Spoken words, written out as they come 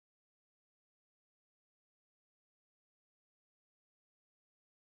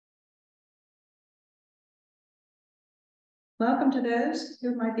Welcome to those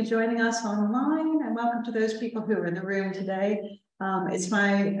who might be joining us online, and welcome to those people who are in the room today. It's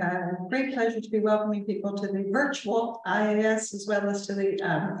my great pleasure to be welcoming people to the virtual IAS as well as to the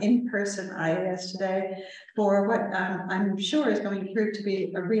in-person IAS today for what I'm sure is going to prove to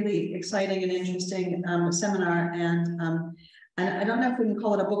be a really exciting and interesting seminar. And I don't know if we can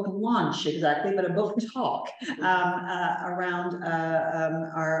call it a book launch exactly, but a book talk around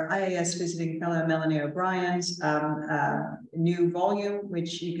our IAS visiting fellow Melanie O'Brien's new volume,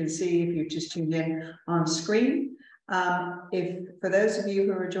 which you can see if you've just tuned in on screen. For those of you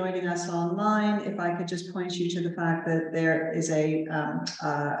who are joining us online, if I could just point you to the fact that there is a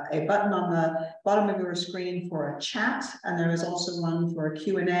button on the bottom of your screen for a chat, and there is also one for a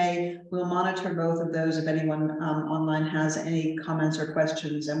Q&A. We'll monitor both of those if anyone online has any comments or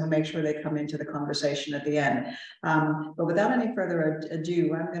questions, and we'll make sure they come into the conversation at the end. But without any further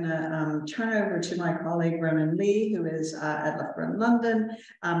ado, I'm going to turn over to my colleague Ronan Lee, who is at Loughborough, London,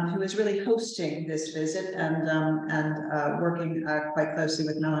 who is really hosting this visit and working quite closely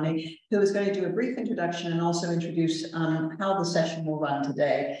with Melanie, who is going to do a brief introduction and also introduce how the session will run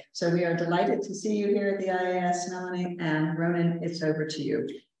today. So we are delighted to see you here at the IAS, Melanie, and Ronan, it's over to you.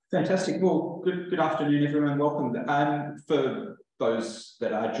 Fantastic. Well, good afternoon, everyone. Welcome. For those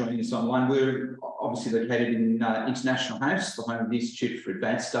that are joining us online, we're obviously located in International House, the home of the Institute for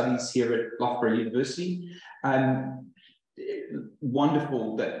Advanced Studies here at Loughborough University.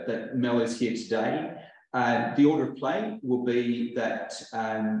 Wonderful that Mel is here today. The order of play will be that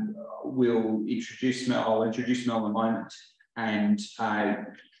I'll introduce Mel in a moment, and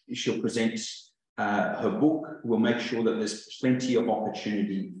she'll present her book. We'll make sure that there's plenty of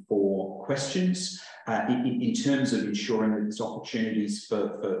opportunity for questions. In terms of ensuring that there's opportunities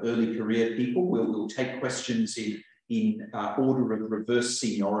for early career people, we'll take questions in order of reverse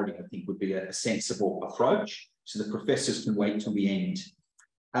seniority, I think would be a sensible approach, so the professors can wait till the end.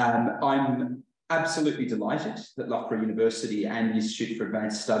 I'm absolutely delighted that Loughborough University and the Institute for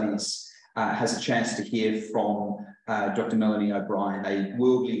Advanced Studies has a chance to hear from Dr. Melanie O'Brien, a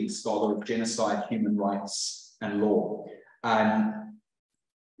world-leading scholar of genocide, human rights and law.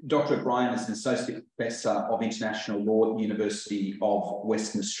 Dr. O'Brien is an Associate Professor of International Law at the University of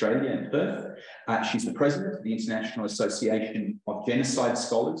Western Australia in Perth. She's the President of the International Association of Genocide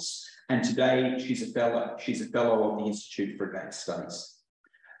Scholars, and today she's a fellow of the Institute for Advanced Studies.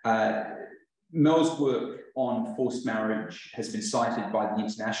 Mel's work on forced marriage has been cited by the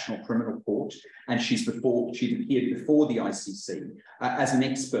International Criminal Court, and she appeared before the ICC as an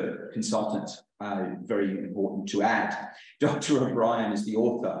expert consultant, very important to add. Dr. O'Brien is the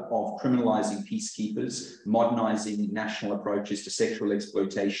author of Criminalising Peacekeepers, Modernising National Approaches to Sexual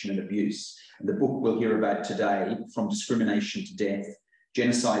Exploitation and Abuse. And the book we'll hear about today, From Discrimination to Death,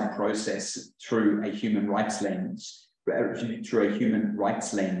 Genocide Process through a Human Rights Lens,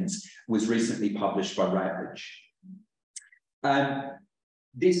 was recently published by Routledge.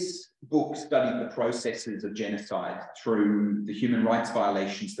 This book studied the processes of genocide through the human rights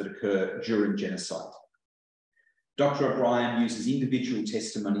violations that occur during genocide. Dr. O'Brien uses individual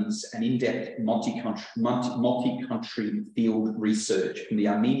testimonies and in-depth multi-country field research from the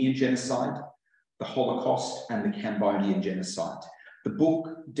Armenian Genocide, the Holocaust and the Cambodian Genocide. The book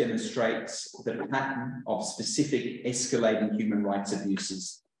demonstrates that a pattern of specific escalating human rights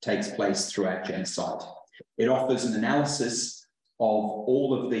abuses takes place throughout genocide. It offers an analysis of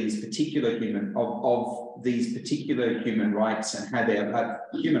all of these particular human rights and how they are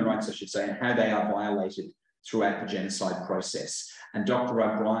and how they are violated throughout the genocide process. And Dr.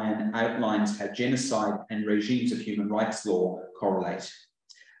 O'Brien outlines how genocide and regimes of human rights law correlate.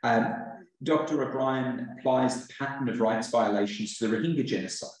 Dr. O'Brien applies the pattern of rights violations to the Rohingya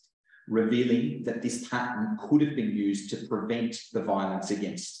Genocide, revealing that this pattern could have been used to prevent the violence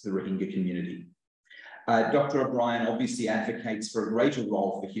against the Rohingya community. Dr. O'Brien obviously advocates for a greater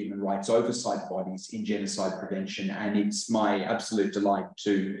role for human rights oversight bodies in genocide prevention, and it's my absolute delight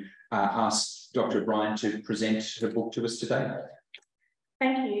to ask Dr. O'Brien to present her book to us today.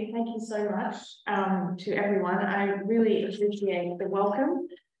 Thank you so much to everyone. I really appreciate the welcome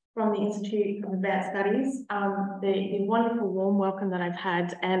from the Institute of Advanced Studies, the wonderful warm welcome that I've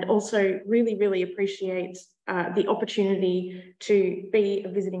had, and also really appreciate the opportunity to be a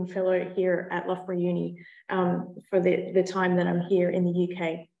visiting fellow here at Loughborough Uni for the time that I'm here in the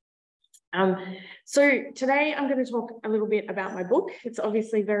UK. So today I'm going to talk a little bit about my book. It's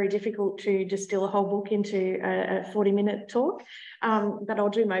obviously very difficult to distill a whole book into a 40-minute talk, but I'll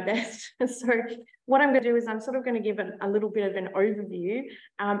do my best. So what I'm going to do is I'm sort of going to give a little bit of an overview,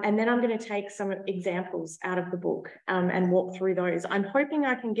 and then I'm going to take some examples out of the book and walk through those. I'm hoping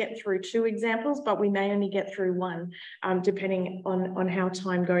I can get through 2 examples, but we may only get through 1, depending on how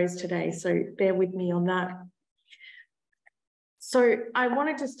time goes today. So bear with me on that. So I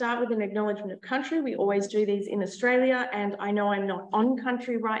wanted to start with an acknowledgement of country. We always do these in Australia, and I know I'm not on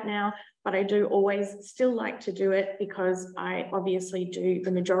country right now, but I do always still like to do it because I obviously do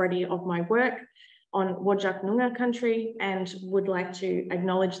the majority of my work on Whadjuk Noongar country and would like to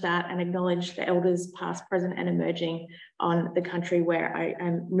acknowledge that and acknowledge the elders past, present and emerging on the country where I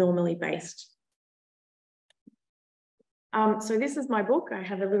am normally based. So this is my book. I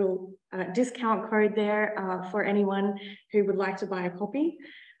have a little discount code there for anyone who would like to buy a copy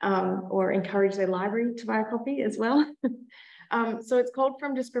or encourage their library to buy a copy as well. So it's called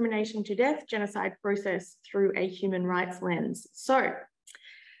From Discrimination to Death, Genocide Process Through a Human Rights Lens. So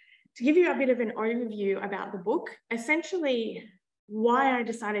to give you a bit of an overview about the book, essentially why I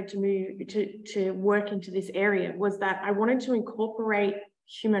decided to move to work into this area was that I wanted to incorporate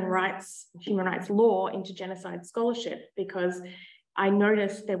human rights law into genocide scholarship because I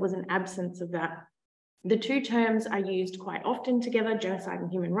noticed there was an absence of that. The 2 terms are used quite often together, genocide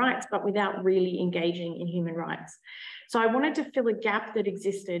and human rights, but without really engaging in human rights. So I wanted to fill a gap that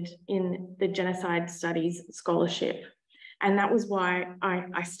existed in the genocide studies scholarship. And that was why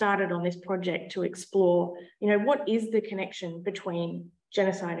I started on this project to explore, what is the connection between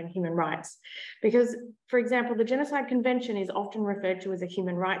genocide and human rights? Because, for example, the Genocide Convention is often referred to as a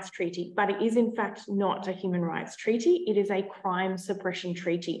human rights treaty, but it is in fact not a human rights treaty. It is a crime suppression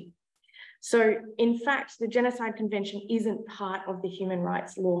treaty. So in fact, the Genocide Convention isn't part of the human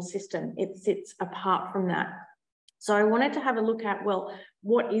rights law system. It sits apart from that. So I wanted to have a look at, well,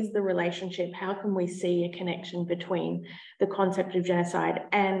 what is the relationship? How can we see a connection between the concept of genocide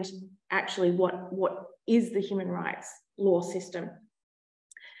and actually what is the human rights law system?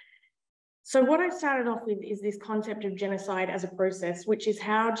 So what I started off with is this concept of genocide as a process, which is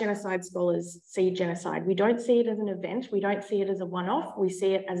how genocide scholars see genocide. We don't see it as an event. We don't see it as a one-off. We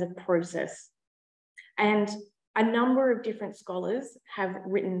see it as a process. And a number of different scholars have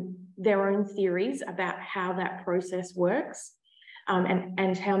written their own theories about how that process works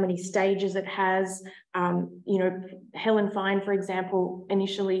and how many stages it has. Helen Fine, for example,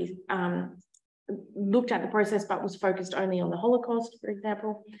 initially looked at the process but was focused only on the Holocaust, for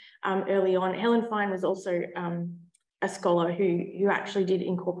example, early on. Helen Fine was also a scholar who actually did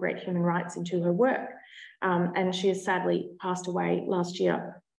incorporate human rights into her work, and she has sadly passed away last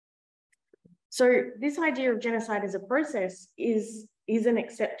year. So this idea of genocide as a process is an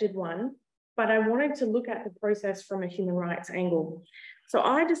accepted one, but I wanted to look at the process from a human rights angle. So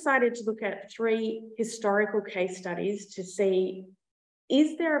I decided to look at 3 historical case studies to see,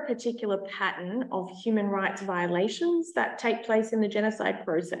 is there a particular pattern of human rights violations that take place in the genocide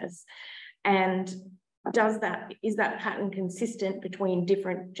process? And is that pattern consistent between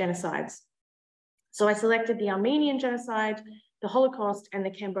different genocides? So I selected the Armenian Genocide, the Holocaust and the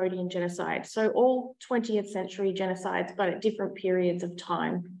Cambodian Genocide. So all 20th century genocides, but at different periods of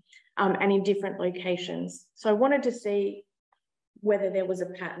time and in different locations. So I wanted to see whether there was a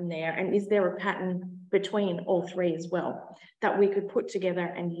pattern there, and is there a pattern between all 3 as well that we could put together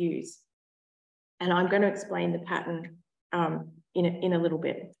and use. And I'm going to explain the pattern in a little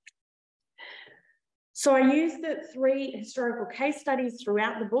bit. So I use the 3 historical case studies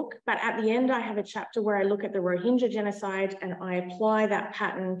throughout the book, but at the end I have a chapter where I look at the Rohingya Genocide and I apply that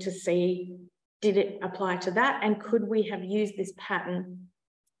pattern to see, did it apply to that? And could we have used this pattern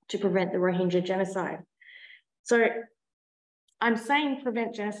to prevent the Rohingya Genocide? So I'm saying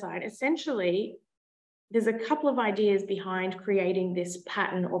prevent genocide. Essentially, there's a couple of ideas behind creating this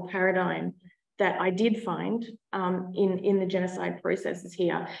pattern or paradigm that I did find in the genocide processes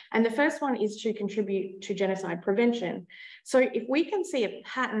here. And the first one is to contribute to genocide prevention. So if we can see a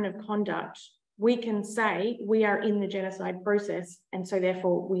pattern of conduct, we can say we are in the genocide process, and so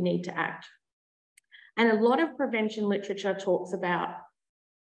therefore we need to act. And a lot of prevention literature talks about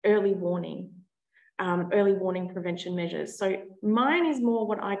early warning prevention measures. So mine is more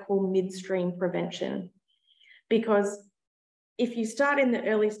what I call midstream prevention, because if you start in the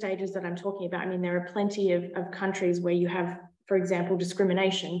early stages that I'm talking about, I mean, there are plenty of countries where you have, for example,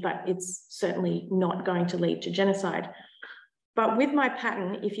 discrimination, but it's certainly not going to lead to genocide. But with my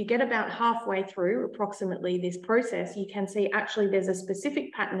pattern, if you get about halfway through approximately this process, you can see actually there's a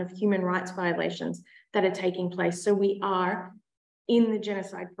specific pattern of human rights violations that are taking place. So we are in the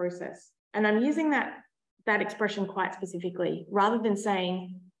genocide process. And I'm using that expression quite specifically, rather than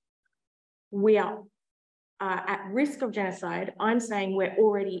saying we are are at risk of genocide, I'm saying we're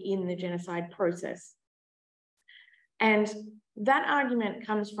already in the genocide process. And that argument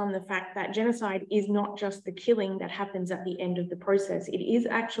comes from the fact that genocide is not just the killing that happens at the end of the process. It is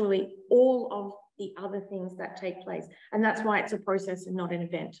actually all of the other things that take place. And that's why it's a process and not an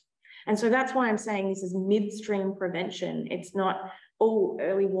event. And so that's why I'm saying this is midstream prevention. It's not all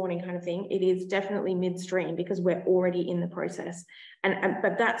early warning kind of thing. It is definitely midstream because we're already in the process.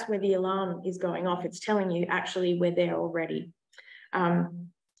 But that's where the alarm is going off. It's telling you actually we're there already.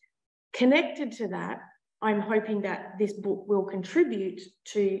 Connected to that, I'm hoping that this book will contribute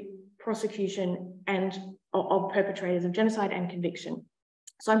to prosecution and of perpetrators of genocide and conviction.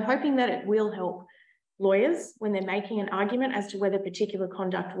 So I'm hoping that it will help lawyers when they're making an argument as to whether particular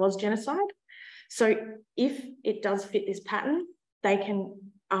conduct was genocide. So if it does fit this pattern, they can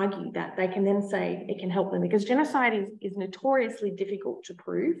argue that. They can then say it can help them, because genocide is notoriously difficult to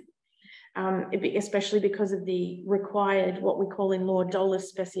prove, especially because of the required, what we call in law,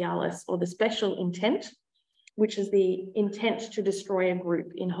 dolus specialis, or the special intent, which is the intent to destroy a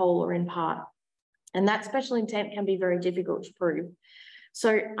group in whole or in part. And that special intent can be very difficult to prove.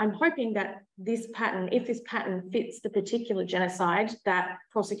 So I'm hoping that this pattern, if this pattern fits the particular genocide that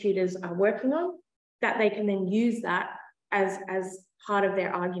prosecutors are working on, that they can then use that as part of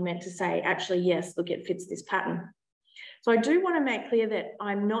their argument to say, actually, yes, look, it fits this pattern. So I do want to make clear that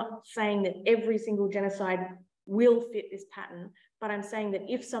I'm not saying that every single genocide will fit this pattern, but I'm saying that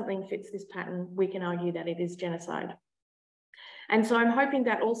if something fits this pattern, we can argue that it is genocide. And so I'm hoping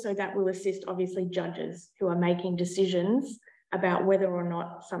that also that will assist, obviously, judges who are making decisions about whether or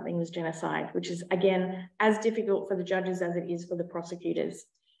not something was genocide, which is, again, as difficult for the judges as it is for the prosecutors.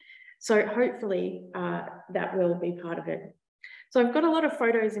 So hopefully that will be part of it. So I've got a lot of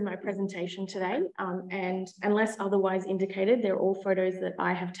photos in my presentation today, and unless otherwise indicated, they're all photos that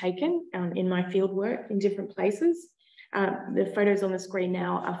I have taken in my field work in different places. The photos on the screen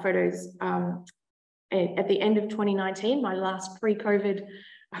now are photos at the end of 2019, my last pre-COVID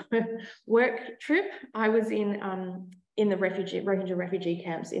work trip. I was in the Rohingya refugee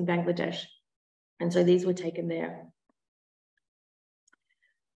camps in Bangladesh. And so these were taken there.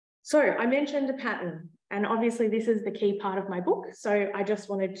 So I mentioned a pattern, and obviously this is the key part of my book. So I just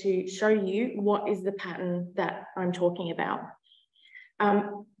wanted to show you what is the pattern that I'm talking about.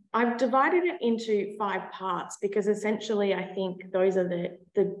 I've divided it into 5 parts because essentially I think those are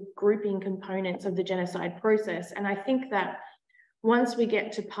the grouping components of the genocide process. And I think that once we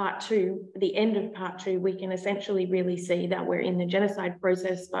get to part 2, the end of part 2, we can essentially really see that we're in the genocide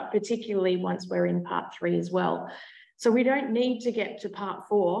process, but particularly once we're in part 3 as well. So we don't need to get to part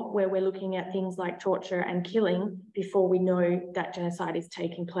 4, where we're looking at things like torture and killing before we know that genocide is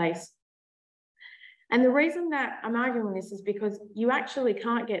taking place. And the reason that I'm arguing this is because you actually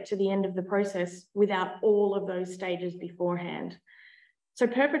can't get to the end of the process without all of those stages beforehand. So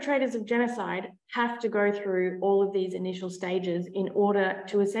perpetrators of genocide have to go through all of these initial stages in order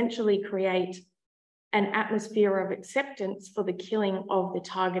to essentially create an atmosphere of acceptance for the killing of the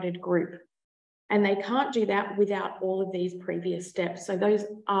targeted group. And they can't do that without all of these previous steps. So those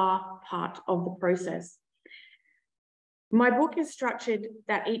are part of the process. My book is structured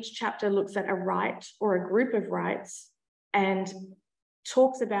that each chapter looks at a right or a group of rights and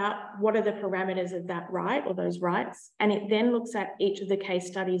talks about what are the parameters of that right or those rights. And it then looks at each of the case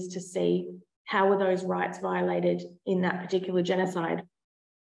studies to see how were those rights violated in that particular genocide.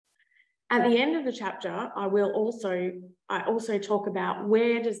 At the end of the chapter, I also talk about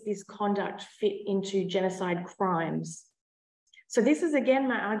where does this conduct fit into genocide crimes. So this is again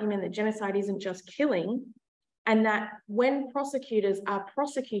my argument that genocide isn't just killing, and that when prosecutors are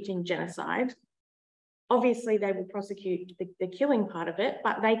prosecuting genocide, obviously they will prosecute the killing part of it,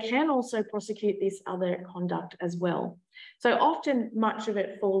 but they can also prosecute this other conduct as well. So often much of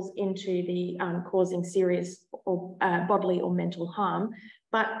it falls into the causing serious or bodily or mental harm,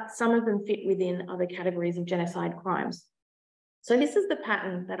 but some of them fit within other categories of genocide crimes. So this is the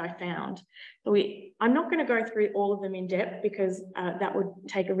pattern that I found. I'm not going to go through all of them in depth because that would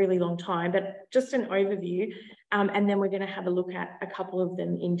take a really long time, but just an overview, and then we're going to have a look at a couple of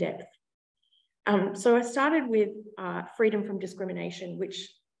them in depth. So I started with freedom from discrimination, which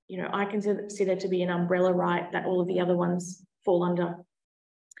I consider to be an umbrella right that all of the other ones fall under.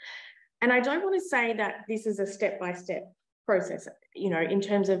 And I don't want to say that this is a step-by-step process, in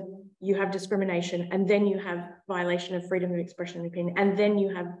terms of you have discrimination and then you have violation of freedom of expression and opinion, and then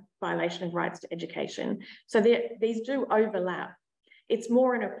you have violation of rights to education. So these do overlap. It's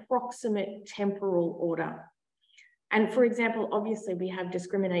more an approximate temporal order. And for example, obviously we have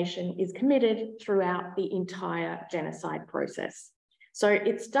discrimination is committed throughout the entire genocide process. So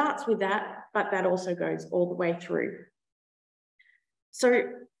it starts with that, but that also goes all the way through. So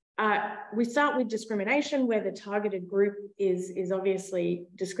we start with discrimination, where the targeted group is obviously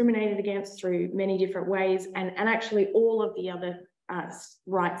discriminated against through many different ways, and actually all of the other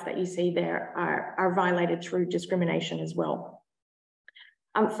rights that you see there are violated through discrimination as well.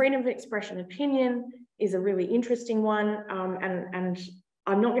 Freedom of expression and opinion is a really interesting one, and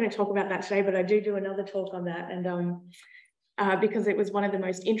I'm not going to talk about that today, but I do another talk on that, and because it was one of the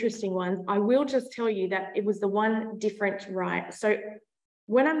most interesting ones. I will just tell you that it was the one different right. So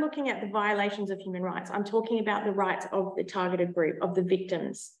when I'm looking at the violations of human rights, I'm talking about the rights of the targeted group, of the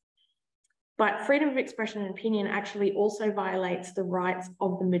victims. But freedom of expression and opinion actually also violates the rights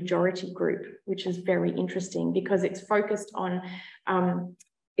of the majority group, which is very interesting because it's focused on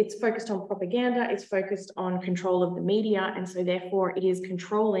propaganda, it's focused on control of the media, and so therefore it is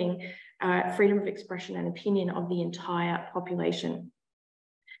controlling freedom of expression and opinion of the entire population.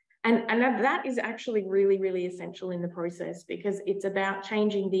 And that is actually really, really essential in the process, because it's about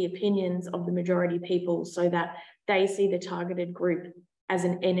changing the opinions of the majority people so that they see the targeted group as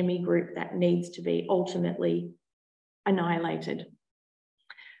an enemy group that needs to be ultimately annihilated.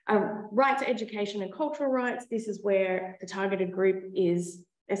 Right to education and cultural rights. This is where the targeted group is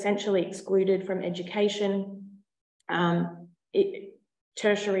essentially excluded from education,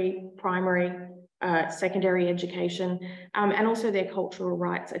 tertiary, primary, secondary education, and also their cultural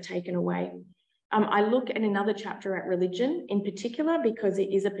rights are taken away. I look at another chapter at religion in particular because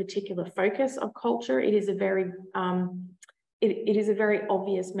it is a particular focus of culture. It is a very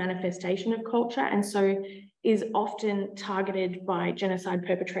obvious manifestation of culture, and so is often targeted by genocide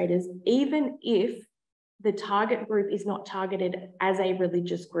perpetrators, even if the target group is not targeted as a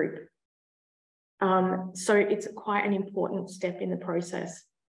religious group. So it's quite an important step in the process.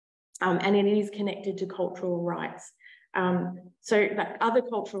 And it is connected to cultural rights. So like other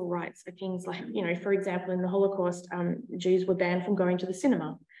cultural rights are things like, you know, for example, in the Holocaust, Jews were banned from going to the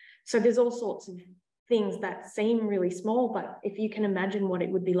cinema. So there's all sorts of things that seem really small, but if you can imagine what it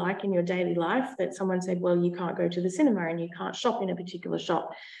would be like in your daily life, that someone said, well, you can't go to the cinema and you can't shop in a particular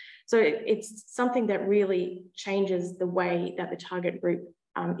shop. So it's something that really changes the way that the target group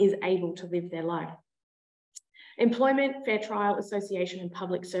is able to live their life. Employment, fair trial, association, and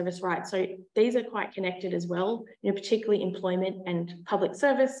public service rights. So these are quite connected as well, you know, particularly employment and public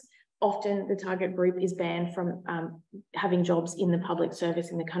service. Often the target group is banned from having jobs in the public service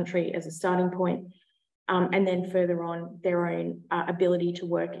in the country as a starting point. And then further on, their own ability to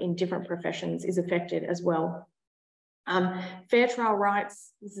work in different professions is affected as well. Fair trial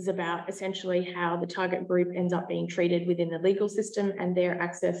rights, this is about essentially how the target group ends up being treated within the legal system and their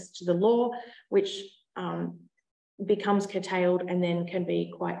access to the law, which becomes curtailed and then can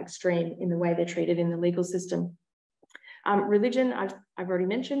be quite extreme in the way they're treated in the legal system. Religion, I've already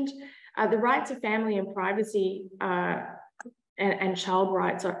mentioned. The rights of family and privacy and child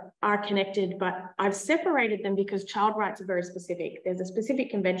rights are connected, but I've separated them because child rights are very specific. There's a specific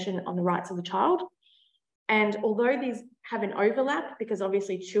convention on the rights of the child. And although these have an overlap, because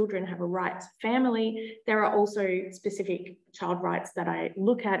obviously children have a right to family, there are also specific child rights that I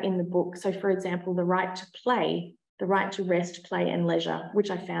look at in the book. So for example, the right to play, the right to rest, play and leisure, which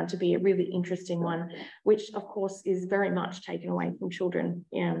I found to be a really interesting one, which of course is very much taken away from children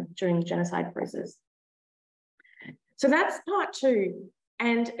during the genocide process. So that's part two.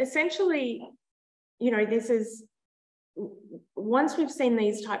 And essentially, you know, this is, once we've seen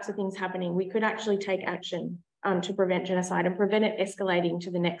these types of things happening, we could actually take action to prevent genocide and prevent it escalating to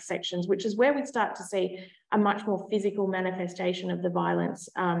the next sections, which is where we start to see a much more physical manifestation of the violence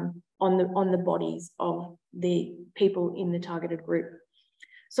on the bodies of the people in the targeted group.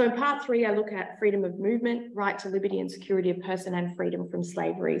 So in part three, I look at freedom of movement, right to liberty and security of person, and freedom from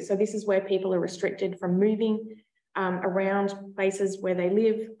slavery. So this is where people are restricted from moving around places where they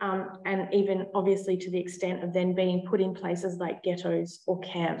live, and even obviously to the extent of then being put in places like ghettos or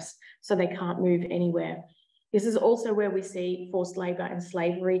camps, so they can't move anywhere. This is also where we see forced labour and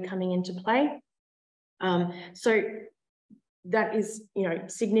slavery coming into play. So that is, you know,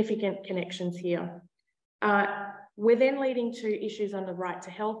 significant connections here. We're then leading to issues on the right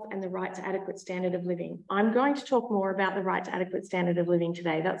to health and the right to adequate standard of living. I'm going to talk more about the right to adequate standard of living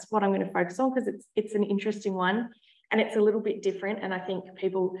today. That's what I'm going to focus on because it's an interesting one and it's a little bit different, and I think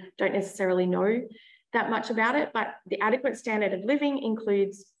people don't necessarily know that much about it, but the adequate standard of living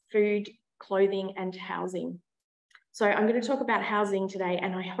includes food, clothing and housing. So I'm going to talk about housing today,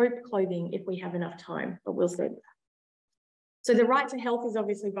 and I hope clothing if we have enough time, but we'll see. So the right to health is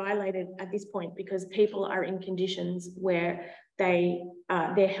obviously violated at this point because people are in conditions where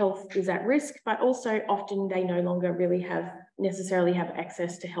their health is at risk, but also often they no longer really necessarily have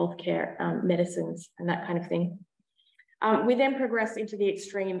access to healthcare, medicines and that kind of thing. We then progress into the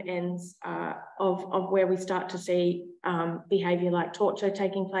extreme ends of where we start to see behaviour like torture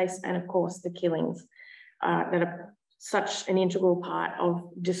taking place, and of course the killings that are such an integral part of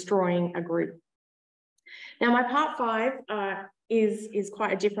destroying a group. Now, my part 5 is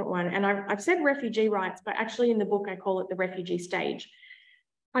quite a different one, and I've said refugee rights, but actually in the book I call it the refugee stage.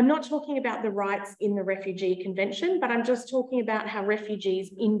 I'm not talking about the rights in the Refugee Convention, but I'm just talking about how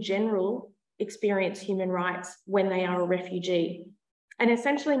refugees in general experience human rights when they are a refugee. And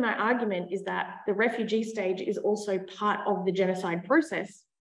essentially my argument is that the refugee stage is also part of the genocide process,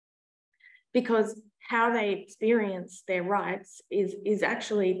 because how they experience their rights is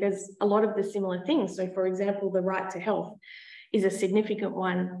actually, there's a lot of the similar things. So for example, the right to health is a significant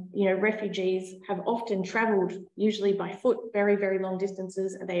one. You know, refugees have often travelled, usually by foot, very, very long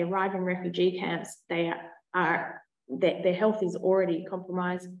distances. They arrive in refugee camps. Their health is already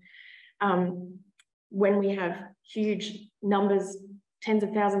compromised. When we have huge numbers, tens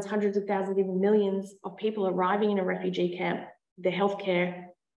of thousands, hundreds of thousands, even millions of people arriving in a refugee camp, their healthcare,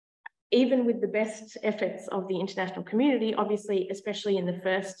 even with the best efforts of the international community, obviously, especially in the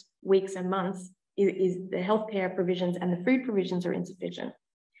first weeks and months, is the healthcare provisions and the food provisions are insufficient.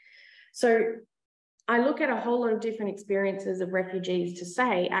 So I look at a whole lot of different experiences of refugees to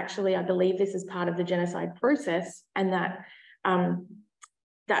say, actually, I believe this is part of the genocide process, and that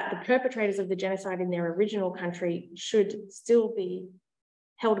that the perpetrators of the genocide in their original country should still be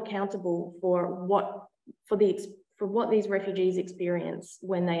held accountable for what these refugees experience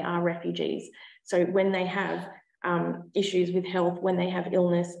when they are refugees. So when they have issues with health, when they have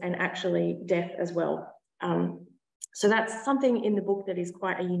illness, and actually death as well. So that's something in the book that is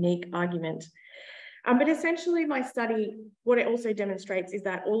quite a unique argument. But essentially my study, what it also demonstrates is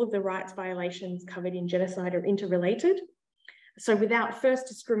that all of the rights violations covered in genocide are interrelated. So without first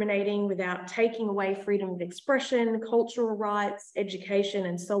discriminating, without taking away freedom of expression, cultural rights, education,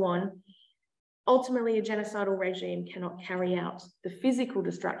 and so on, ultimately a genocidal regime cannot carry out the physical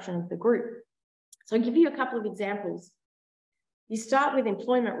destruction of the group. So I'll give you a couple of examples. You start with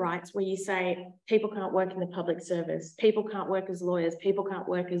employment rights, where you say people can't work in the public service, people can't work as lawyers, people can't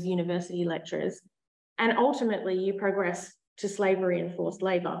work as university lecturers, and ultimately you progress to slavery and forced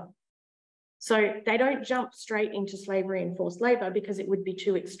labour. So they don't jump straight into slavery and forced labour because it would be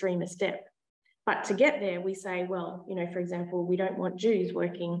too extreme a step. But to get there, we say, well, you know, for example, we don't want Jews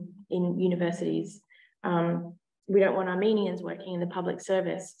working in universities. We don't want Armenians working in the public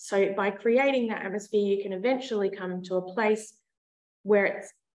service. So by creating that atmosphere, you can eventually come to a place where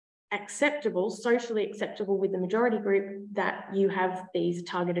it's acceptable, socially acceptable with the majority group, that you have these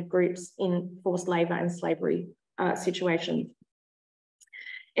targeted groups in forced labour and slavery situations.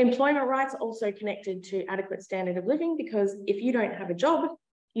 Employment rights are also connected to adequate standard of living, because if you don't have a job,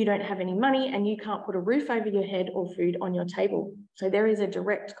 you don't have any money and you can't put a roof over your head or food on your table. So there is a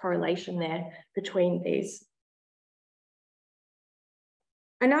direct correlation there between these.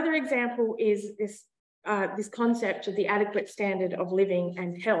 Another example is this, this concept of the adequate standard of living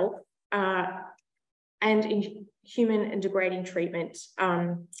and health and in human and degrading treatment,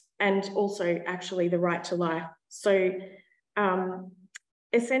 and also actually the right to life. So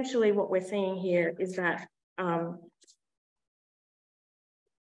essentially what we're seeing here is that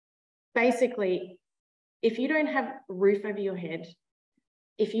basically, if you don't have a roof over your head,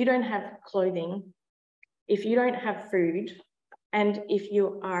 if you don't have clothing, if you don't have food, and if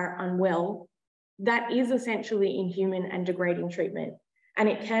you are unwell, that is essentially inhuman and degrading treatment. And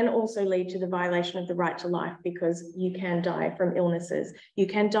it can also lead to the violation of the right to life, because you can die from illnesses, you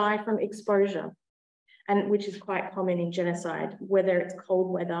can die from exposure, and which is quite common in genocide, whether it's cold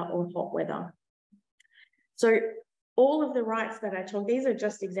weather or hot weather. So all of the rights that I talk, these are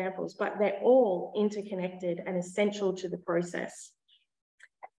just examples, but they're all interconnected and essential to the process.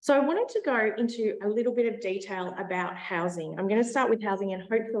 So I wanted to go into a little bit of detail about housing. I'm going to start with housing, and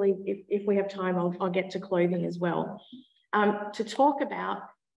hopefully if we have time, I'll get to clothing as well, to talk about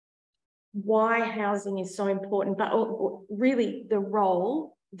why housing is so important, but really the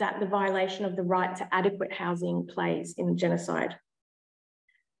role that the violation of the right to adequate housing plays in genocide.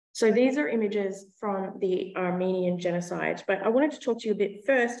 So these are images from the Armenian Genocide, but I wanted to talk to you a bit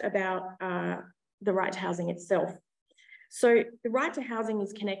first about the right to housing itself. So the right to housing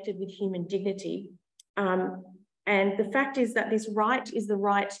is connected with human dignity. And the fact is that this right is the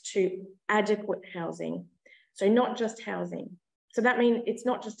right to adequate housing. So not just housing. So that means it's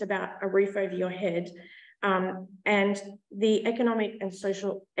not just about a roof over your head. And the Economic,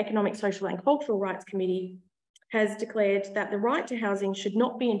 Social and Cultural Rights Committee has declared that the right to housing should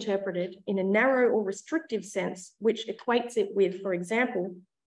not be interpreted in a narrow or restrictive sense, which equates it with, for example,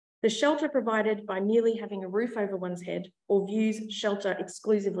 the shelter provided by merely having a roof over one's head, or views shelter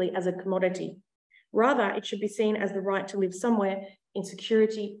exclusively as a commodity. Rather, it should be seen as the right to live somewhere in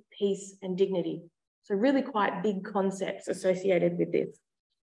security, peace, and dignity. So really quite big concepts associated with this.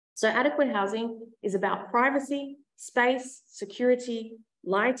 So adequate housing is about privacy, space, security,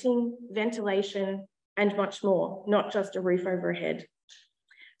 lighting, ventilation, and much more, not just a roof over a head.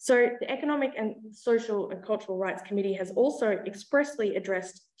 So the Economic and Social and Cultural Rights Committee has also expressly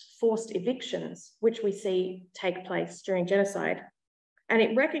addressed forced evictions, which we see take place during genocide. And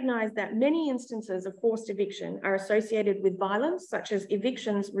it recognised that many instances of forced eviction are associated with violence, such as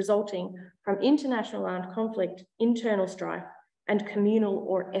evictions resulting from international armed conflict, internal strife, and communal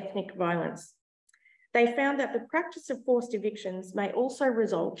or ethnic violence. They found that the practice of forced evictions may also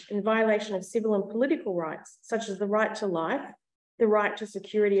result in violation of civil and political rights, such as the right to life, the right to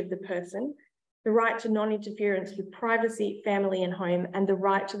security of the person, the right to non-interference with privacy, family, and home, and the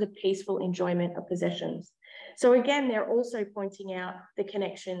right to the peaceful enjoyment of possessions. So again, they're also pointing out the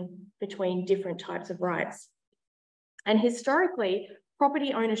connection between different types of rights. And historically,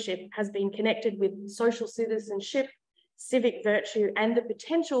 property ownership has been connected with social citizenship, civic virtue, and the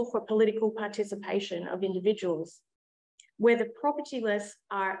potential for political participation of individuals, where the propertyless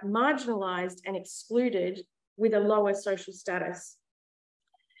are marginalised and excluded with a lower social status.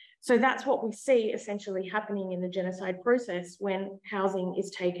 So that's what we see essentially happening in the genocide process when housing is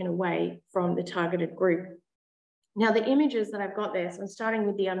taken away from the targeted group. Now, the images that I've got there, so I'm starting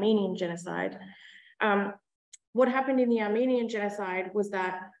with the Armenian Genocide. What happened in the Armenian Genocide was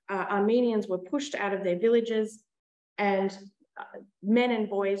that Armenians were pushed out of their villages, and men and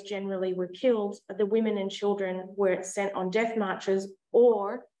boys generally were killed. The women and children were sent on death marches,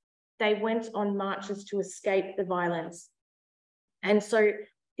 or they went on marches to escape the violence. And so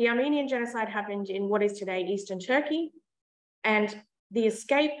the Armenian Genocide happened in what is today Eastern Turkey, and the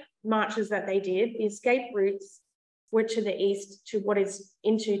escape marches that they did, the escape routes, were to the east to what is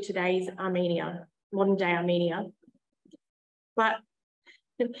into today's Armenia, modern day Armenia. But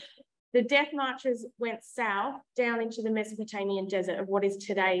the death marches went south down into the Mesopotamian desert of what is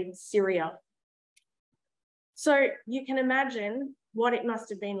today Syria. So you can imagine what it must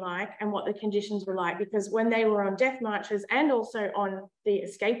have been like and what the conditions were like, because when they were on death marches and also on the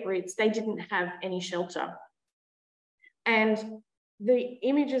escape routes, they didn't have any shelter. And the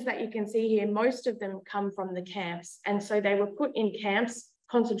images that you can see here, most of them come from the camps. And so they were put in camps,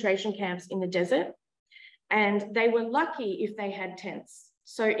 concentration camps in the desert, and they were lucky if they had tents.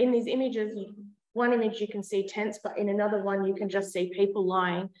 So in these images, one image you can see tents, but in another one, you can just see people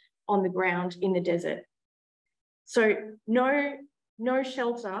lying on the ground in the desert. So no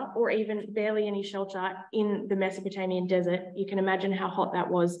shelter, or even barely any shelter in the Mesopotamian desert. You can imagine how hot that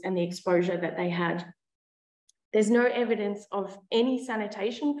was and the exposure that they had. There's no evidence of any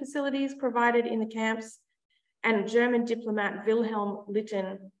sanitation facilities provided in the camps. And German diplomat Wilhelm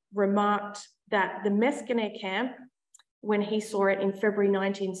Litten remarked that the Meskene camp, when he saw it in February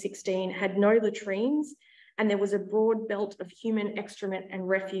 1916, had no latrines, and there was a broad belt of human excrement and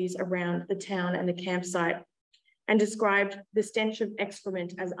refuse around the town and the campsite, and described the stench of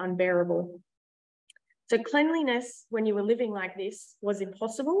excrement as unbearable. So cleanliness, when you were living like this, was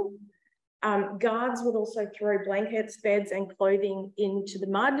impossible. Guards would also throw blankets, beds, and clothing into the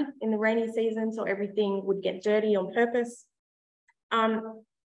mud in the rainy season, so everything would get dirty on purpose.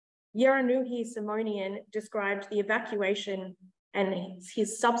 Yeranuhi Simonian described the evacuation and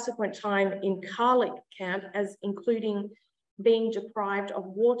his subsequent time in Karlik camp as including being deprived of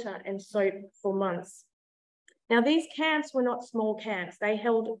water and soap for months. Now, these camps were not small camps. They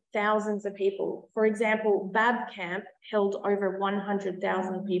held thousands of people. For example, Bab camp held over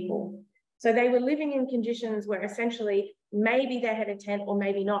 100,000 people. So they were living in conditions where essentially maybe they had a tent or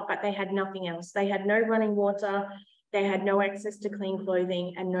maybe not, but they had nothing else. They had no running water, they had no access to clean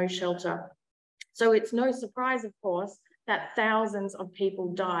clothing, and no shelter. So it's no surprise, of course, that thousands of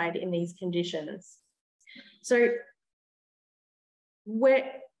people died in these conditions. So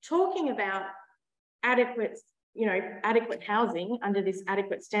we're talking about adequate housing under this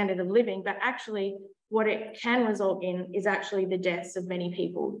adequate standard of living, but actually what it can result in is actually the deaths of many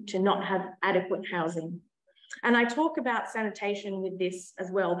people to not have adequate housing. And I talk about sanitation with this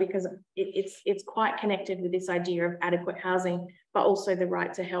as well, because it's quite connected with this idea of adequate housing, but also the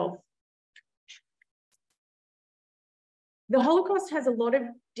right to health. The Holocaust has a lot of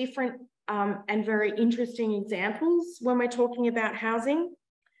different and very interesting examples when we're talking about housing.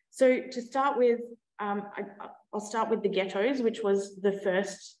 So to start with, I'll start with the ghettos, which was the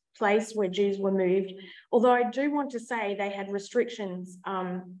first place where Jews were moved, although I do want to say they had restrictions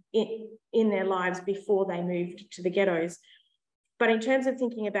in their lives before they moved to the ghettos. But in terms of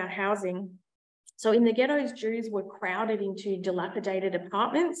thinking about housing, so in the ghettos, Jews were crowded into dilapidated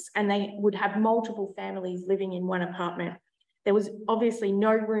apartments, and they would have multiple families living in one apartment. There was obviously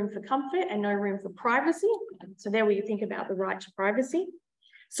no room for comfort and no room for privacy. So there we think about the right to privacy.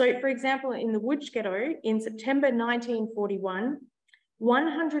 So for example, in the Łódź ghetto in September 1941,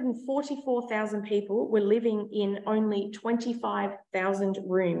 144,000 people were living in only 25,000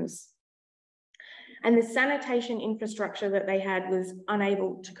 rooms. And the sanitation infrastructure that they had was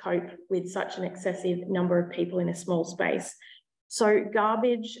unable to cope with such an excessive number of people in a small space. So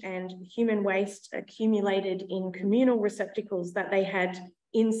garbage and human waste accumulated in communal receptacles that they had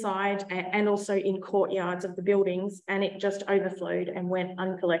inside and also in courtyards of the buildings, and it just overflowed and went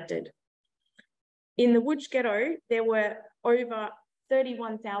uncollected. In the Łódź ghetto, there were over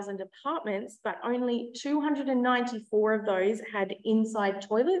 31,000 apartments, but only 294 of those had inside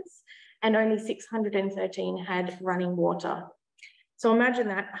toilets, and only 613 had running water. So imagine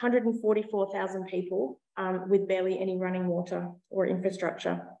that, 144,000 people with barely any running water or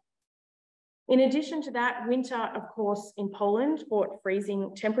infrastructure. In addition to that, winter, of course, in Poland brought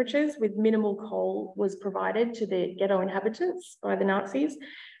freezing temperatures with minimal coal was provided to the ghetto inhabitants by the Nazis.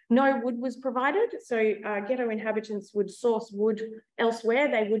 No wood was provided, so ghetto inhabitants would source wood elsewhere.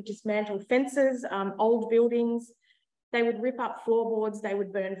 They would dismantle fences, old buildings. They would rip up floorboards, they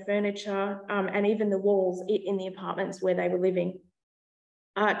would burn furniture, and even the walls in the apartments where they were living.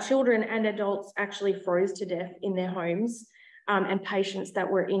 Children and adults actually froze to death in their homes, and patients that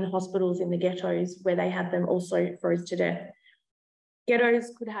were in hospitals in the ghettos where they had them also froze to death.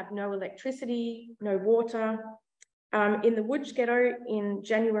 Ghettos could have no electricity, no water. In the Łódź ghetto in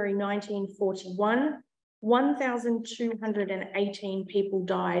January 1941, 1,218 people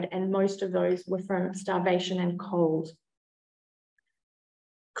died, and most of those were from starvation and cold.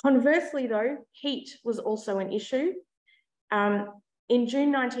 Conversely, though, heat was also an issue. In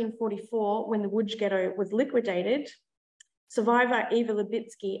June 1944, when the Łódź ghetto was liquidated, survivor Eva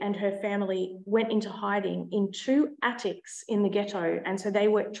Lubitsky and her family went into hiding in 2 attics in the ghetto, and so they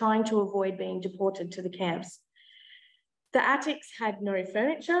were trying to avoid being deported to the camps. The attics had no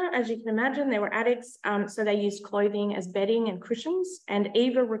furniture, as you can imagine. They were attics, so they used clothing as bedding and cushions. And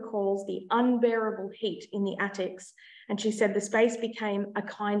Eva recalls the unbearable heat in the attics. And she said the space became a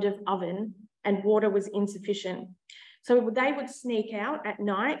kind of oven and water was insufficient. So they would sneak out at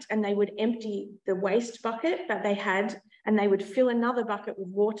night and they would empty the waste bucket that they had, and they would fill another bucket with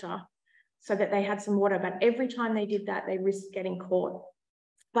water so that they had some water. But every time they did that, they risked getting caught.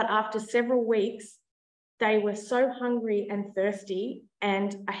 But after several weeks, they were so hungry and thirsty,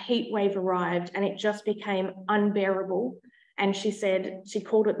 and a heat wave arrived and it just became unbearable. And she said, she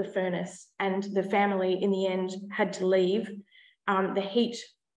called it the furnace, and the family in the end had to leave. The heat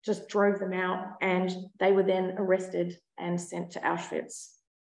just drove them out, and they were then arrested and sent to Auschwitz.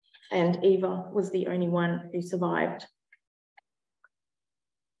 And Eva was the only one who survived.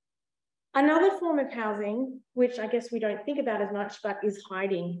 Another form of housing, which I guess we don't think about as much, but is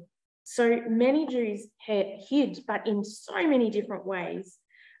hiding. So many Jews hid, but in so many different ways.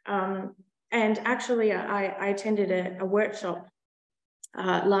 And actually, I attended a workshop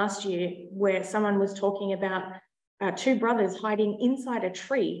last year where someone was talking about 2 brothers hiding inside a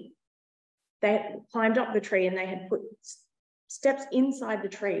tree. They had climbed up the tree and they had put steps inside the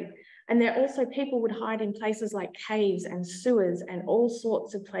tree. And there also people would hide in places like caves and sewers and all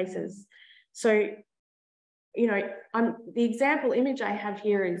sorts of places. So, you know, the example image I have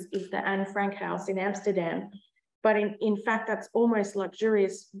here is the Anne Frank house in Amsterdam. But in fact, that's almost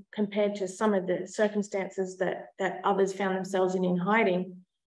luxurious compared to some of the circumstances that others found themselves in hiding.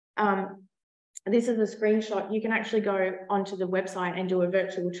 This is a screenshot. You can actually go onto the website and do a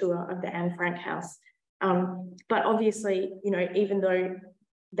virtual tour of the Anne Frank house. But obviously, you know, even though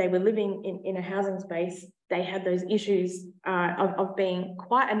they were living in a housing space, they had those issues of being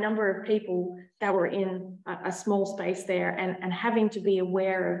quite a number of people that were in a small space there, and having to be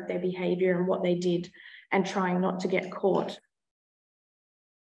aware of their behaviour and what they did and trying not to get caught.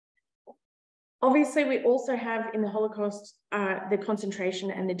 Obviously, we also have in the Holocaust the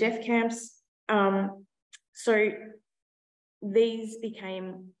concentration and the death camps. So these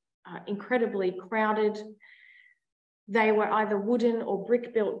became incredibly crowded. They were either wooden or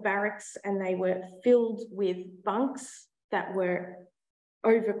brick-built barracks, and they were filled with bunks that were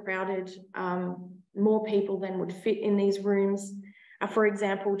overcrowded. More people than would fit in these rooms. For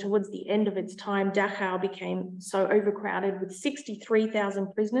example, towards the end of its time, Dachau became so overcrowded with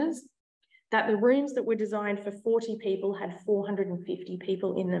 63,000 prisoners that the rooms that were designed for 40 people had 450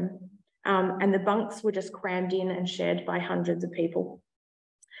 people in them. And the bunks were just crammed in and shared by hundreds of people.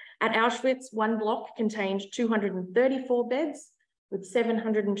 At Auschwitz, one block contained 234 beds with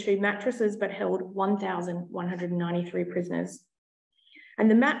 702 mattresses, but held 1,193 prisoners. And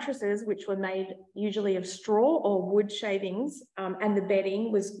the mattresses, which were made usually of straw or wood shavings, and the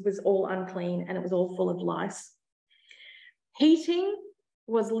bedding was all unclean and it was all full of lice. Heating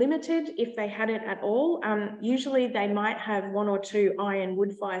was limited if they had it at all. Usually they might have 1 or 2 iron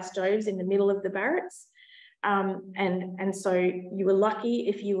wood fire stoves in the middle of the barracks. And so you were lucky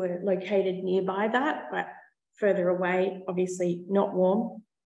if you were located nearby that, but further away, obviously not warm.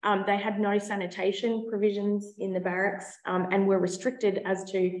 They had no sanitation provisions in the barracks, and were restricted as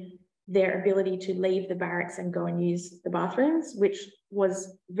to their ability to leave the barracks and go and use the bathrooms, which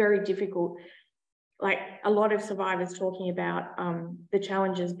was very difficult. Like a lot of survivors talking about the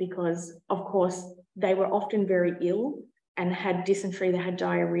challenges because, of course, they were often very ill and had dysentery, they had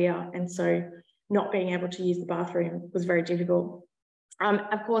diarrhea, and so not being able to use the bathroom was very difficult.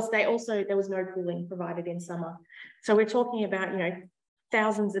 Of course, there was no cooling provided in summer. So we're talking about,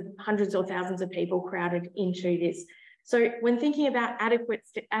 hundreds or thousands of people crowded into this. So when thinking about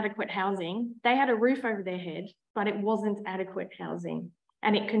adequate housing, they had a roof over their head, but it wasn't adequate housing.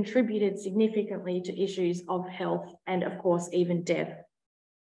 And it contributed significantly to issues of health and, of course, even death.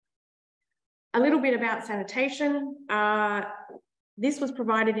 A little bit about sanitation. This was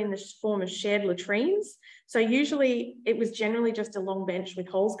provided in the form of shared latrines. So usually it was generally just a long bench with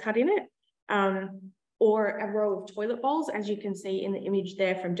holes cut in it, or a row of toilet bowls, as you can see in the image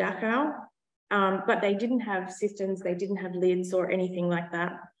there from Dachau. But they didn't have cisterns, they didn't have lids or anything like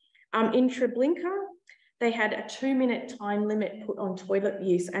that. In Treblinka, they had a 2-minute time limit put on toilet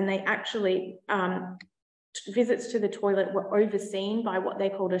use, and they actually, visits to the toilet were overseen by what they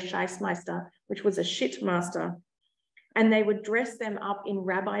called a Scheissmeister, which was a shit master. And they would dress them up in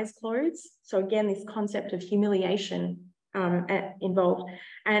rabbi's clothes. So again, this concept of humiliation involved.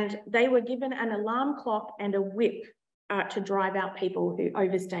 And they were given an alarm clock and a whip to drive out people who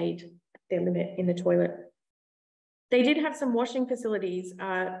overstayed their limit in the toilet. They did have some washing facilities,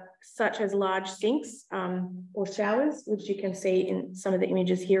 such as large sinks or showers, which you can see in some of the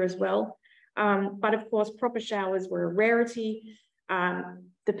images here as well. But of course, proper showers were a rarity.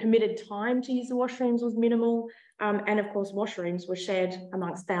 The permitted time to use the washrooms was minimal. And of course, washrooms were shared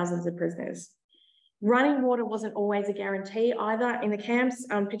amongst thousands of prisoners. Running water wasn't always a guarantee either in the camps,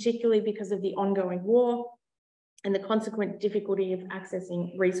 particularly because of the ongoing war and the consequent difficulty of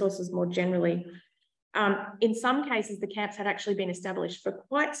accessing resources more generally. In some cases, the camps had actually been established for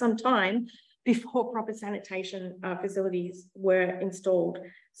quite some time before proper sanitation facilities were installed.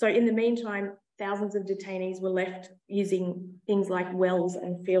 So in the meantime, thousands of detainees were left using things like wells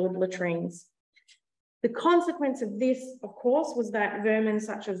and field latrines. The consequence of this, of course, was that vermin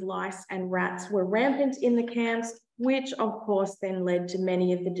such as lice and rats were rampant in the camps, which of course then led to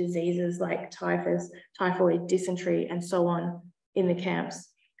many of the diseases like typhus, typhoid, dysentery, and so on in the camps.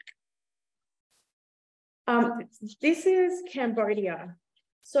 This is Cambodia.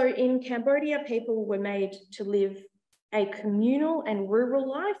 So in Cambodia, people were made to live a communal and rural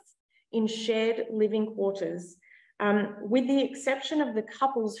life in shared living quarters, with the exception of the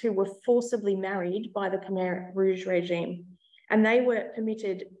couples who were forcibly married by the Khmer Rouge regime. And they were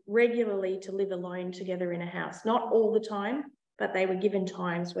permitted regularly to live alone together in a house, not all the time, but they were given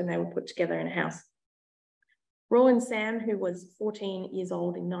times when they were put together in a house. Roland Sam, who was 14 years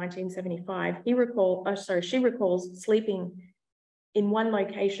old in 1975, she recalls sleeping in one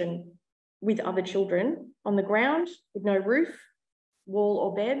location with other children on the ground with no roof, wall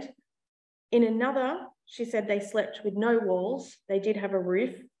or bed. In another, she said they slept with no walls. They did have a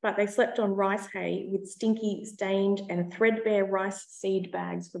roof, but they slept on rice hay with stinky, stained and threadbare rice seed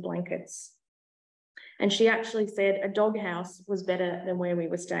bags for blankets. And she actually said a doghouse was better than where we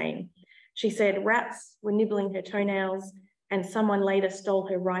were staying. She said rats were nibbling her toenails and someone later stole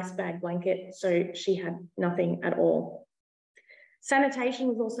her rice bag blanket, so she had nothing at all. Sanitation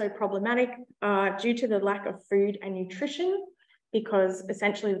was also problematic due to the lack of food and nutrition, because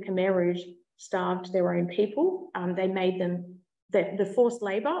essentially the Khmer Rouge starved their own people. They made them, the forced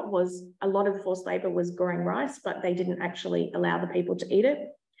labour was, a lot of the forced labour was growing rice, but they didn't actually allow the people to eat it.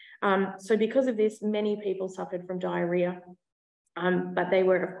 So because of this, many people suffered from diarrhea, but they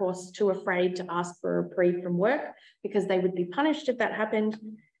were of course too afraid to ask for a reprieve from work because they would be punished if that happened.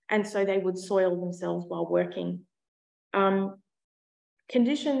 And so they would soil themselves while working.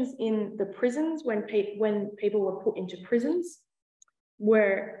 Conditions in the prisons when people were put into prisons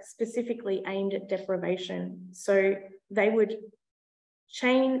were specifically aimed at deprivation. So they would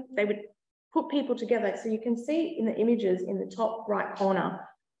put people together. So you can see in the images in the top right corner,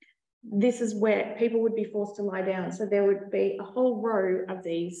 this is where people would be forced to lie down. So there would be a whole row of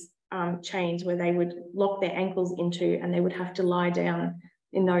these chains where they would lock their ankles into, and they would have to lie down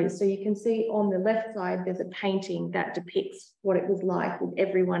in those. So you can see on the left side, there's a painting that depicts what it was like with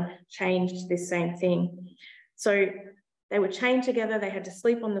everyone chained to this same thing. So they were chained together, they had to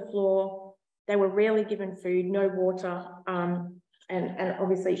sleep on the floor, they were rarely given food, no water, and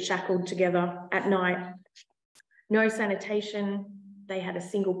obviously shackled together at night. No sanitation. They had a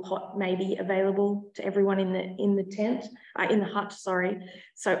single pot maybe available to everyone in the hut, sorry.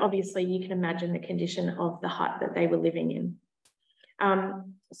 So obviously you can imagine the condition of the hut that they were living in.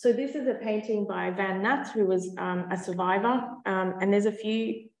 So this is a painting by Van Nat, who was a survivor, and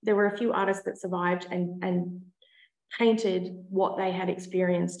there were a few artists that survived and painted what they had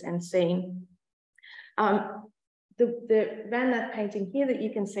experienced and seen. The Van Nat painting here that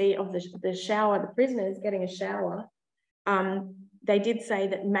you can see of the shower, the prisoners getting a shower, they did say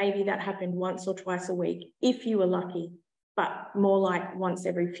that maybe that happened once or twice a week, if you were lucky, but more like once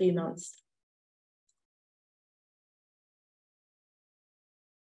every few months.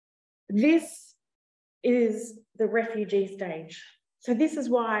 This is the refugee stage. So this is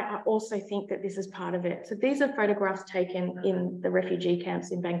why I also think that this is part of it. So these are photographs taken in the refugee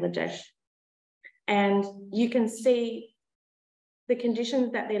camps in Bangladesh. And you can see the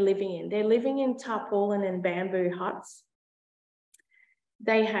conditions that they're living in. They're living in tarpaulin and bamboo huts.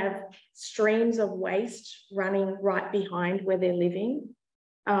 They have streams of waste running right behind where they're living.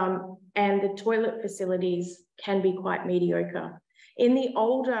 And the toilet facilities can be quite mediocre. In the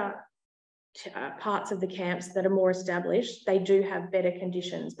older parts of the camps that are more established, they do have better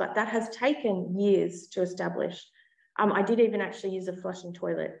conditions, but that has taken years to establish. I did even actually use a flushing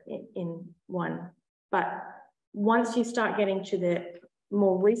toilet in one, but once you start getting to the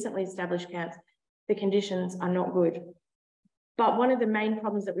more recently established camps, the conditions are not good. But one of the main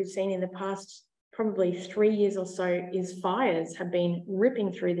problems that we've seen in the past probably 3 years or so is fires have been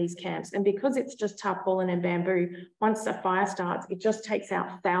ripping through these camps. And because it's just tarpaulin and bamboo, once a fire starts, it just takes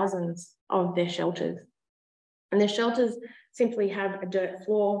out thousands of their shelters. And their shelters simply have a dirt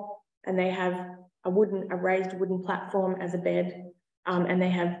floor, and they have a raised wooden platform as a bed, and they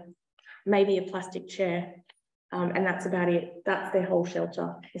have maybe a plastic chair, and that's about it. That's their whole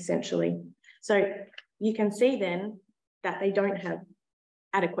shelter, essentially. So you can see then that they don't have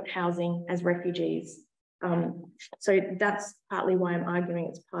adequate housing as refugees. So that's partly why I'm arguing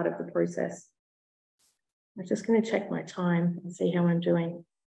it's part of the process. I'm just going to check my time and see how I'm doing.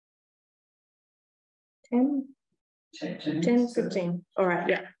 10, 15. All right,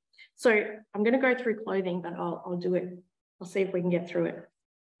 yeah. So I'm going to go through clothing, but I'll do it. I'll see if we can get through it.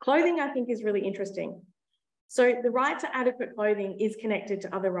 Clothing, I think, is really interesting. So the right to adequate clothing is connected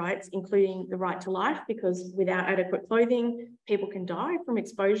to other rights, including the right to life, because without adequate clothing, people can die from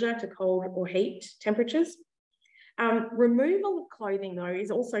exposure to cold or heat temperatures. Removal of clothing, though,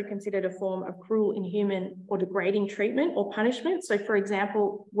 is also considered a form of cruel, inhuman, or degrading treatment or punishment. So, for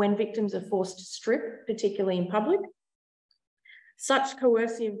example, when victims are forced to strip, particularly in public, such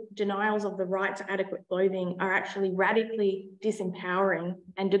coercive denials of the right to adequate clothing are actually radically disempowering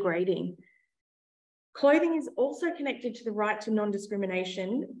and degrading. Clothing is also connected to the right to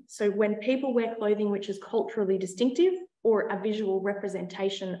non-discrimination. So when people wear clothing which is culturally distinctive or a visual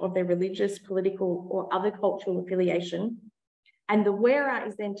representation of their religious, political, or other cultural affiliation, and the wearer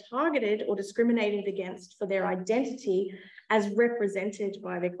is then targeted or discriminated against for their identity as represented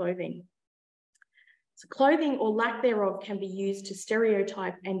by their clothing. So clothing or lack thereof can be used to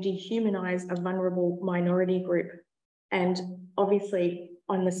stereotype and dehumanize a vulnerable minority group. And obviously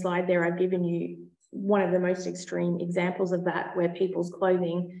on the slide there, I've given you one of the most extreme examples of that, where people's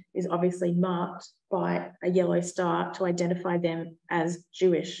clothing is obviously marked by a yellow star to identify them as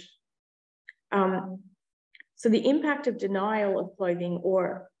Jewish. So the impact of denial of clothing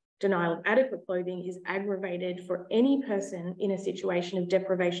or denial of adequate clothing is aggravated for any person in a situation of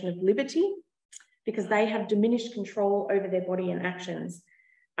deprivation of liberty, because they have diminished control over their body and actions,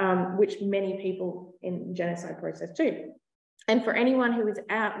 which many people in the genocide process do. And for anyone who is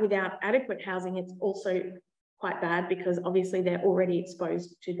out without adequate housing, it's also quite bad, because obviously they're already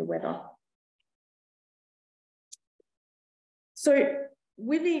exposed to the weather. So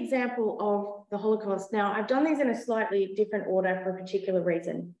with the example of the Holocaust, now I've done these in a slightly different order for a particular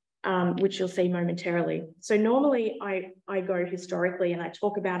reason, which you'll see momentarily. So normally I go historically and I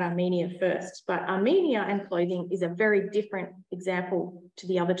talk about Armenia first, but Armenia and clothing is a very different example to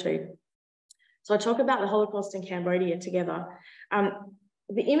the other two. So I talk about the Holocaust and Cambodia together.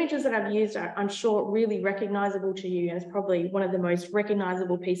 the images that I've used are, I'm sure, really recognizable to you, and it's probably one of the most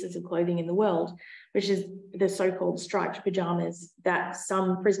recognizable pieces of clothing in the world, which is the so-called striped pajamas that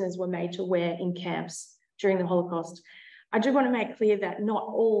some prisoners were made to wear in camps during the Holocaust. I do want to make clear that not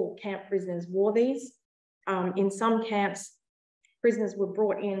all camp prisoners wore these. In some camps, prisoners were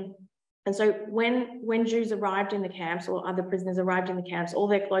brought in, and so when Jews arrived in the camps, or other prisoners arrived in the camps, all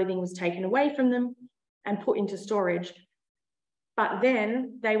their clothing was taken away from them and put into storage. But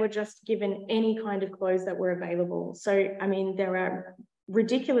then they were just given any kind of clothes that were available. So, I mean, there are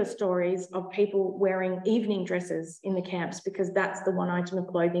ridiculous stories of people wearing evening dresses in the camps because that's the one item of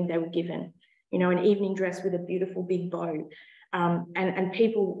clothing they were given, you know, an evening dress with a beautiful big bow. And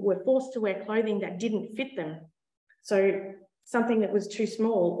people were forced to wear clothing that didn't fit them. So something that was too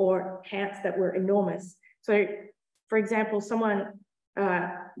small, or pants that were enormous. So, for example,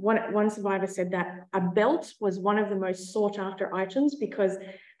 one survivor said that a belt was one of the most sought after items because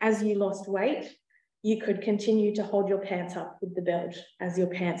as you lost weight, you could continue to hold your pants up with the belt as your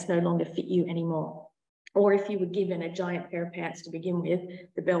pants no longer fit you anymore. Or if you were given a giant pair of pants to begin with,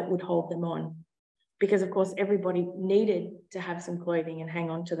 the belt would hold them on. Because of course, everybody needed to have some clothing and hang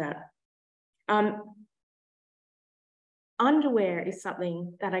on to that. Underwear is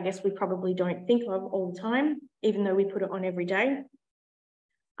something that I guess we probably don't think of all the time, even though we put it on every day.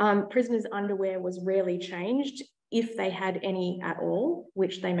 Prisoners' underwear was rarely changed if they had any at all,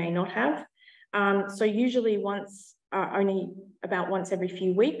 which they may not have. So usually only about once every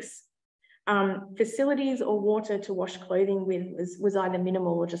few weeks. Facilities or water to wash clothing with was either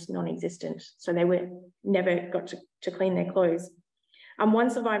minimal or just non-existent. So they never got to clean their clothes.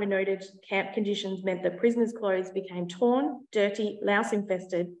 One survivor noted camp conditions meant that prisoners' clothes became torn, dirty,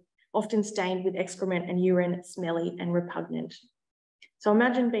 louse-infested, often stained with excrement and urine, smelly and repugnant. So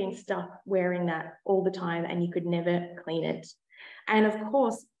imagine being stuck wearing that all the time and you could never clean it. And of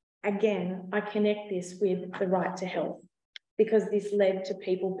course, again, I connect this with the right to health because this led to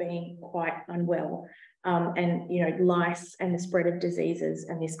people being quite unwell and, you know, lice and the spread of diseases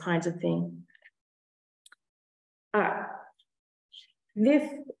and this kinds of thing.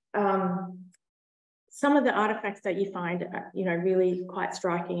 Some of the artifacts that you find are, you know, really quite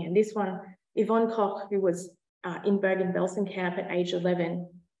striking. And this one, Yvonne Koch, who was in Bergen-Belsen camp at age 11,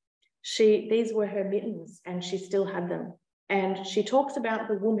 these were her mittens and she still had them. And she talks about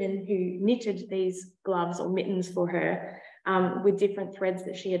the woman who knitted these gloves or mittens for her with different threads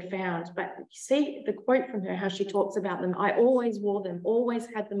that she had found. But you see the quote from her, how she talks about them. I always wore them, always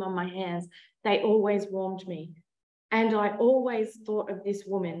had them on my hands. They always warmed me. And I always thought of this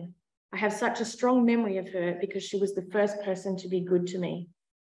woman. I have such a strong memory of her because she was the first person to be good to me,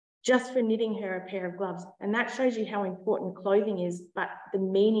 just for knitting her a pair of gloves. And that shows you how important clothing is, but the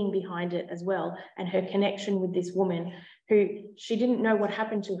meaning behind it as well, and her connection with this woman who she didn't know what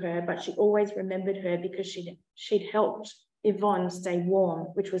happened to her, but she always remembered her because she'd helped Yvonne stay warm,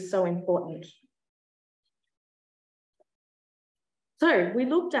 which was so important. So we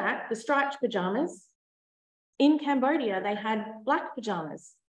looked at the striped pajamas. In Cambodia, they had black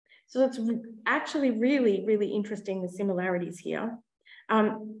pajamas. So it's actually really, really interesting, the similarities here.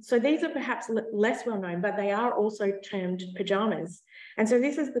 So these are perhaps less well known, but they are also termed pajamas. And so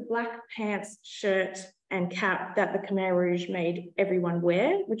this is the black pants, shirt, and cap that the Khmer Rouge made everyone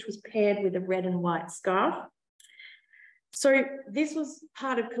wear, which was paired with a red and white scarf. So this was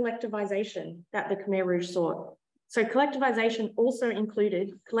part of collectivization that the Khmer Rouge sought. So collectivization also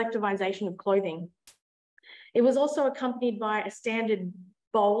included collectivization of clothing. It was also accompanied by a standard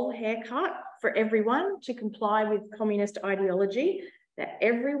bowl haircut for everyone to comply with communist ideology, that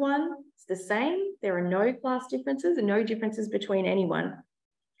everyone is the same. There are no class differences and no differences between anyone.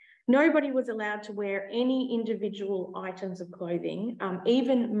 Nobody was allowed to wear any individual items of clothing.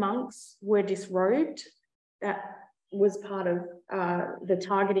 Even monks were disrobed. That was part of the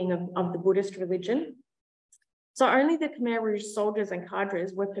targeting of the Buddhist religion. So only the Khmer Rouge soldiers and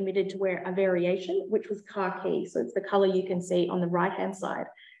cadres were permitted to wear a variation, which was khaki. So it's the color you can see on the right-hand side.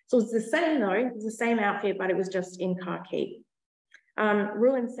 So it's the same though, it's the same outfit, but it was just in khaki.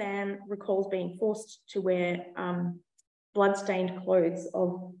 Ruin Sam recalls being forced to wear blood-stained clothes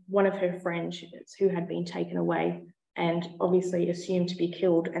of one of her friends who had been taken away and obviously assumed to be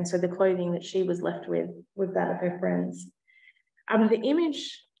killed. And so the clothing that she was left with was that of her friends. The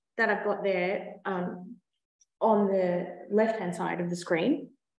image that I've got there on the left-hand side of the screen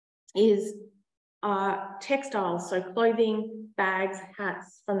is textiles, so clothing, bags,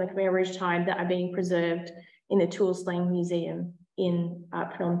 hats from the Khmer Rouge time that are being preserved in the Tuol Sleng Museum in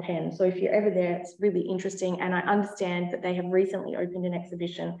Phnom Penh. So if you're ever there, it's really interesting. And I understand that they have recently opened an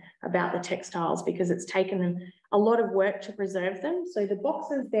exhibition about the textiles because it's taken them a lot of work to preserve them. So the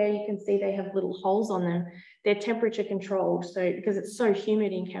boxes there, you can see they have little holes on them. They're temperature controlled. So because it's so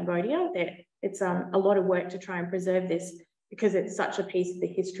humid in Cambodia, it's a lot of work to try and preserve this because it's such a piece of the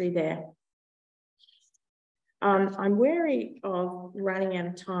history there. I'm wary of running out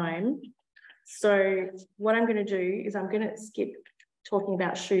of time. So what I'm going to do is I'm going to skip talking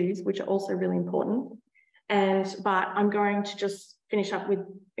about shoes, which are also really important. But I'm going to just finish up with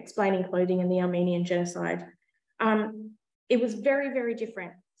explaining clothing and the Armenian Genocide. It was very, very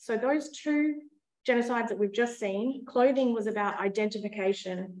different. So those two genocides that we've just seen, clothing was about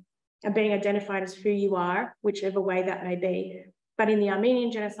identification and being identified as who you are, whichever way that may be. But in the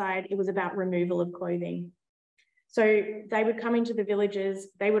Armenian Genocide, it was about removal of clothing. So they would come into the villages,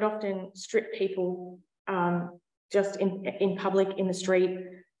 they would often strip people just in public, in the street,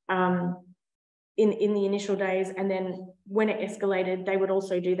 in the initial days. And then when it escalated, they would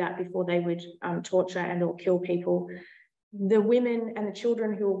also do that before they would torture and or kill people. The women and the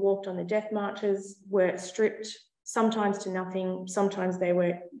children who were walked on the death marches were stripped, sometimes to nothing, sometimes they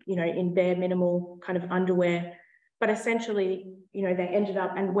were, in bare minimal kind of underwear. But essentially, they ended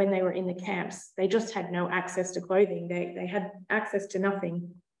up, and when they were in the camps, they just had no access to clothing. They had access to nothing.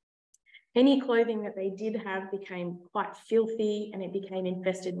 Any clothing that they did have became quite filthy and it became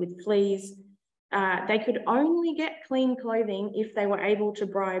infested with fleas. They could only get clean clothing if they were able to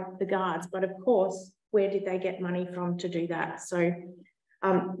bribe the guards. But of course, where did they get money from to do that? So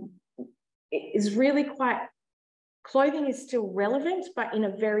it is really quite, clothing is still relevant, but in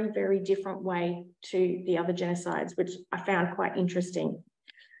a very, very different way to the other genocides, which I found quite interesting.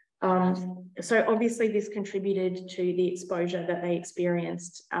 So obviously this contributed to the exposure that they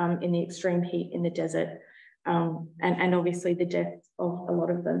experienced in the extreme heat in the desert, and obviously the death of a lot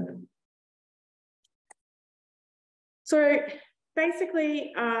of them. So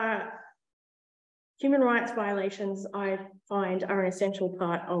basically, human rights violations, I find, are an essential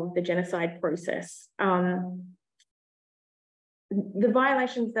part of the genocide process. The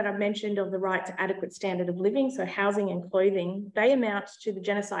violations that I've mentioned of the right to adequate standard of living, so housing and clothing, they amount to the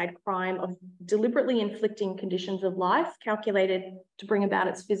genocide crime of deliberately inflicting conditions of life calculated to bring about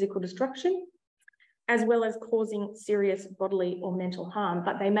its physical destruction, as well as causing serious bodily or mental harm.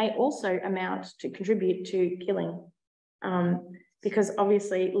 But they may also amount to contribute to killing, because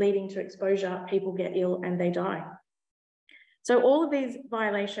obviously leading to exposure, people get ill and they die. So all of these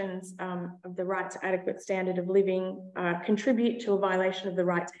violations of the right to adequate standard of living contribute to a violation of the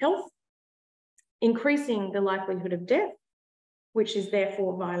right to health, increasing the likelihood of death, which is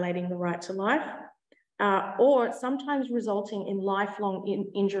therefore violating the right to life, or sometimes resulting in lifelong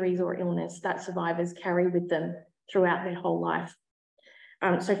injuries or illness that survivors carry with them throughout their whole life.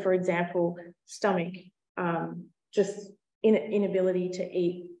 So for example, stomach, just inability to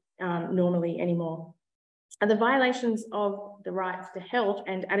eat normally anymore. And the violations of the rights to health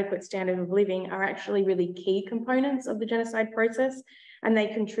and adequate standard of living are actually really key components of the genocide process, and they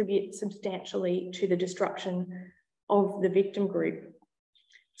contribute substantially to the destruction of the victim group.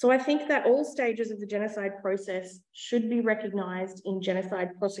 So I think that all stages of the genocide process should be recognised in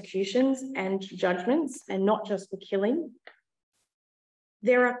genocide prosecutions and judgments, and not just the killing.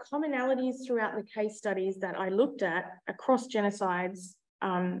 There are commonalities throughout the case studies that I looked at across genocides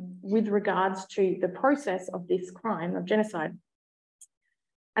with regards to the process of this crime of genocide.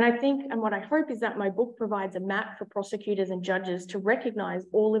 And I think, and what I hope, is that my book provides a map for prosecutors and judges to recognise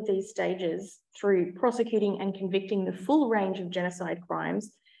all of these stages through prosecuting and convicting the full range of genocide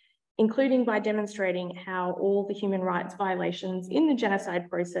crimes, including by demonstrating how all the human rights violations in the genocide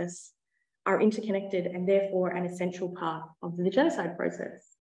process are interconnected and therefore an essential part of the genocide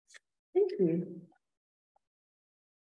process. Thank you.